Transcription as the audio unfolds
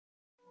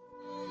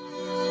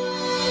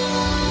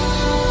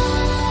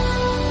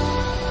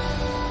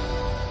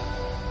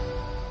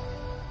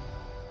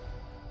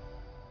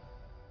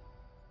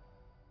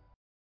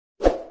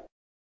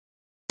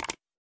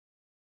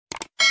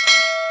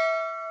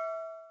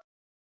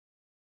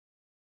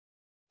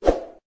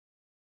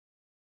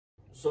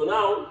So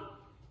now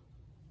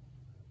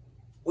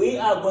we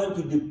are going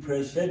to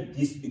differentiate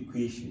this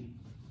equation.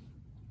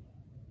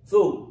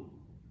 So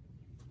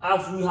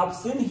as we have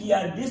seen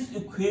here, this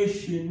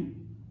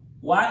equation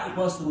y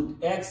equals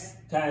root x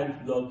times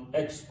log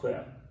x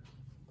squared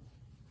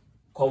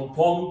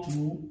conform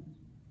to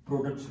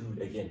product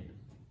rule again.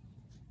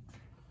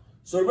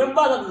 So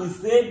remember that we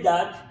said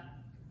that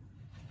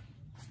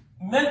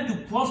make the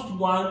first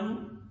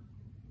one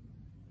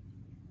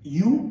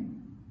u,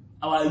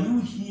 our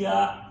u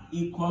here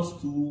equals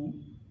to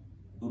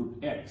root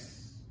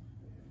x.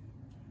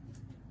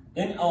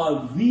 Then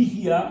our v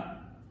here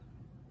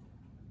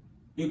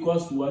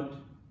equals to what?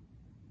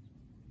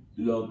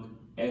 Log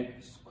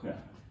x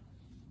squared.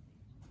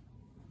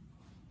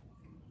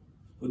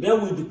 So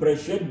then we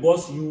differentiate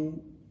both u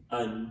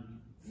and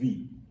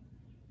v.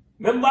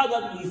 Remember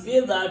that we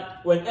say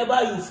that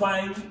whenever you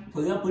find, for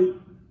example,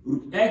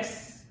 root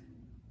x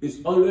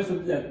is always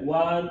something like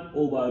 1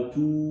 over 2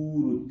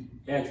 root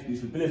x. You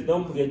should please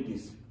don't forget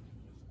this.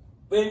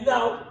 But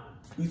now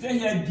we say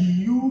here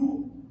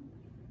du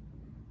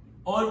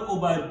all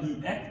over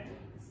dx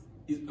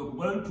is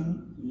equivalent to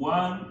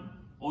 1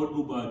 all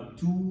over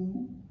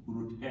 2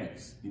 root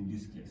x in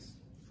this case.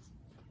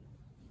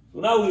 So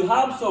now we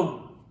have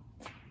some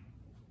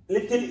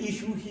little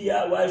issue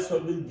here while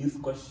solving this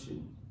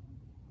question.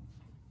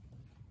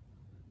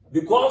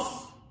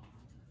 Because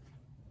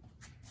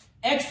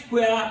x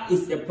squared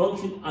is a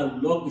function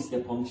and log is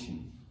a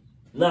function.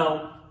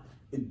 Now,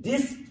 in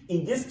this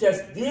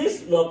case,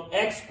 this log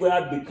x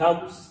squared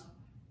becomes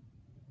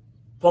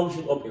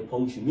function of a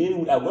function,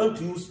 meaning we are going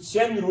to use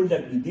chain rule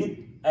that we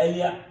did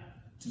earlier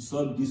to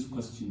solve this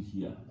question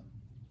here.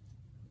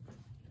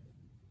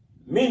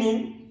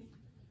 Meaning,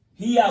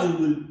 here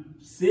we will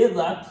say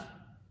that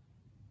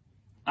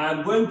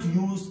I'm going to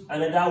use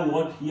another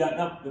word here.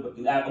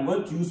 I'm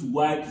going to use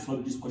y to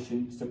solve this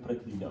question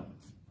separately now.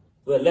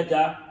 So let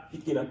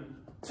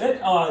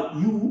our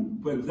u,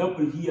 for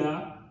example,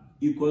 here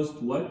equals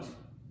to what?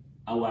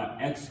 Our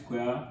x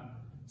squared.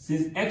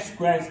 Since x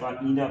squared is our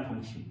inner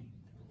function,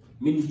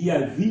 meaning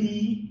here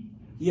v,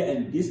 here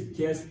in this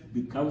case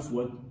becomes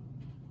what?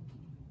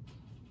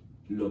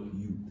 Log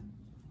u.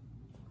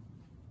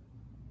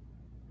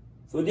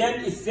 So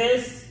then it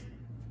says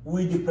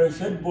we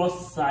differentiate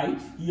both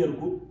sides. Here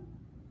go.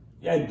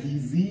 Here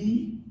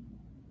dv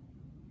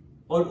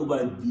all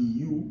over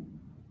du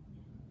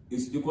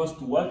is equals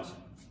to what?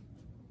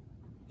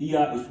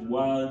 Here is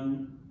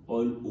 1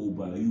 all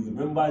over u.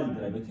 Remember the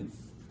derivative.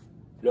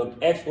 Log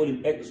x all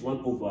in x is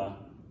 1 over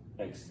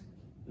x.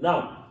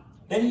 Now,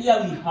 then here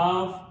we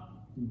have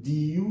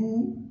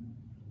du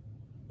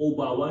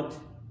over what?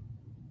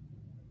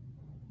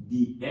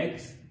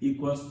 Dx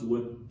equals to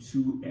what?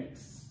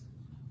 2x.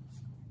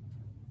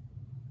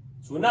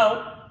 So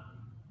now,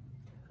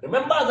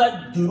 remember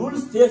that the rule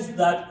states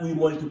that we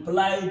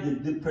multiply the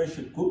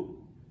differential code.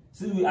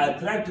 Since we are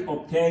trying to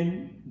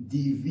obtain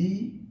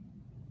dv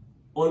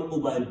all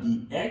over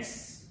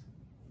dx,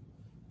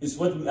 is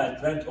what we are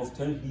trying to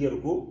obtain here,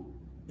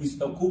 is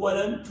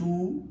equivalent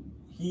to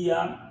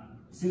here,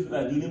 since we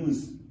are dealing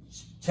with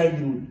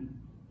chain rule,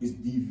 is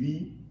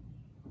dv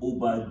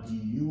over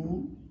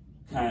du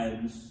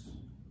times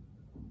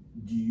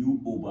du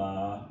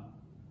over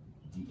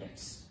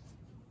dx.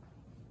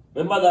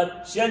 Remember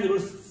that chain rule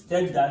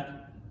states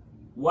that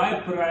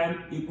y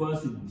prime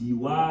equals dy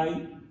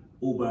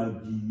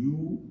over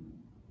du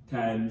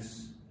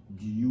times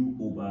du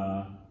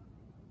over.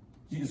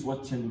 This is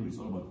what chain rule is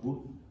all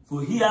about. So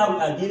here we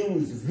are dealing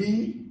with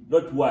v,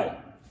 not y.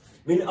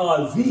 Meaning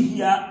our v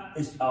here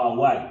is our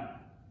y.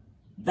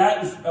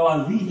 That is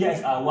our v here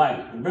is our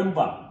y.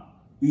 Remember,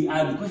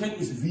 the question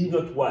is v,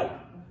 not y.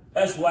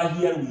 That's why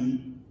here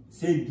we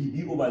say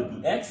dv over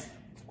dx,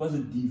 because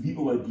dv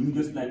over du,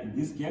 just like in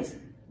this case,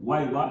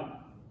 y over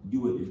dy.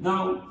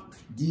 Now,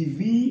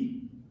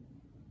 dv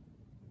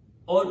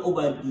all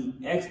over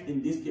dx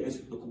in this case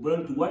is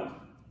equivalent to what?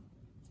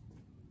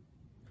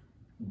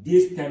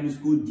 This time is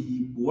called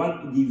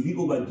dv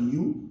over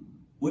du,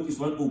 which is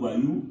 1 over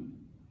u,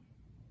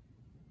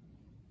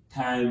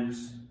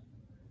 times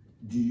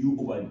du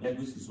over dx,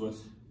 which is what?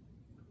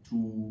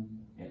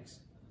 2x.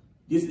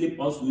 This leaves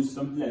us with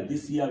something like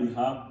this. Here we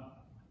have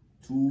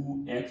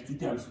 2x,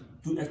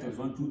 2x times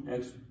 1,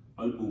 2x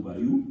all over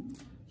u.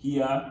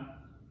 Here,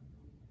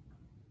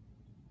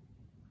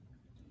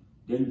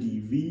 then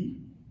dv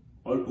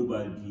all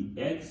over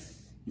dx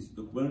is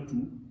equivalent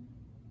to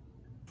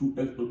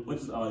 2x, what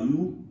is our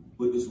u,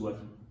 which is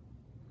what?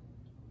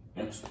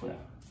 X squared.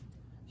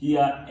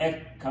 Here,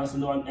 x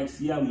cancel one x.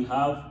 Here we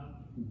have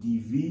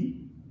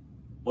dv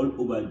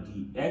all over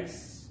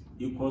dx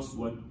equals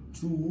what?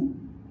 2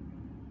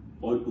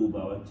 all over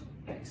what?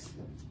 X.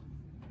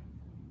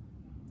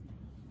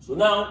 So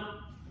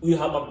now we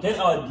have obtained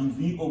our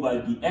dv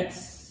over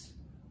dx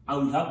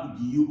and we have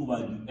du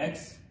over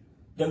dx.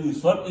 Then we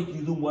solve it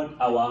using what?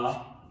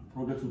 Our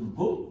product will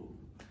go.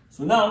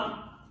 So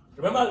now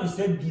remember we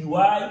said dy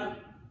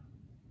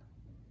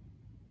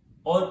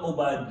all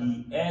over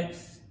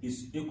dx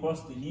is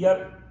equals to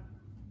here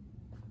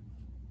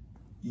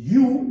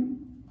u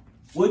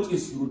which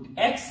is root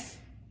x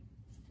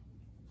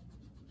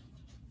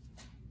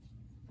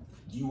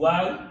dy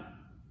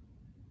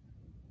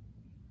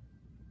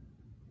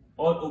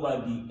all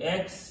over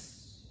dx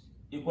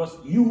equals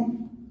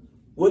u,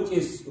 which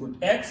is root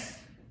x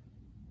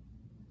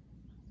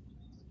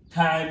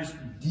times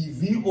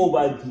dv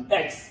over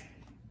dx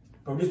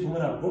from this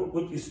moment on,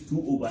 which is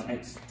 2 over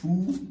x.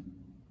 2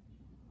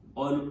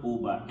 all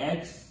over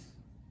x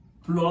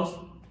plus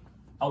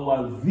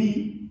our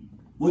v,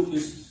 which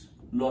is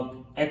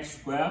log x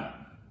squared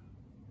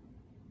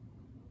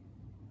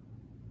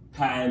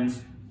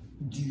times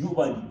du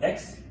over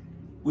dx,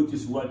 which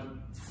is what?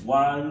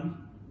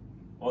 1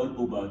 all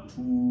over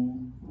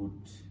 2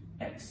 root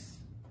x.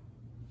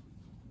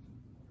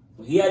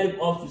 So here leave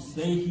off to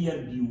say here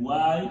dy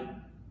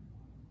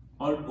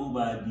all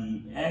over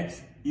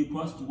dx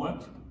equals to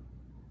what?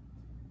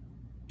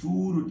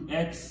 2 root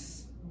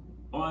x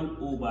all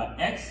over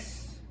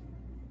x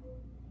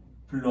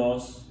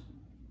plus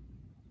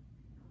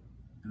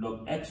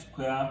log x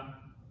squared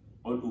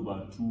all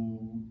over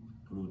 2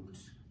 root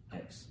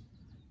x.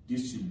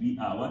 This should be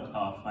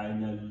our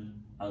final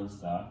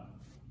answer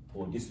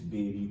for this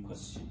very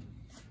question.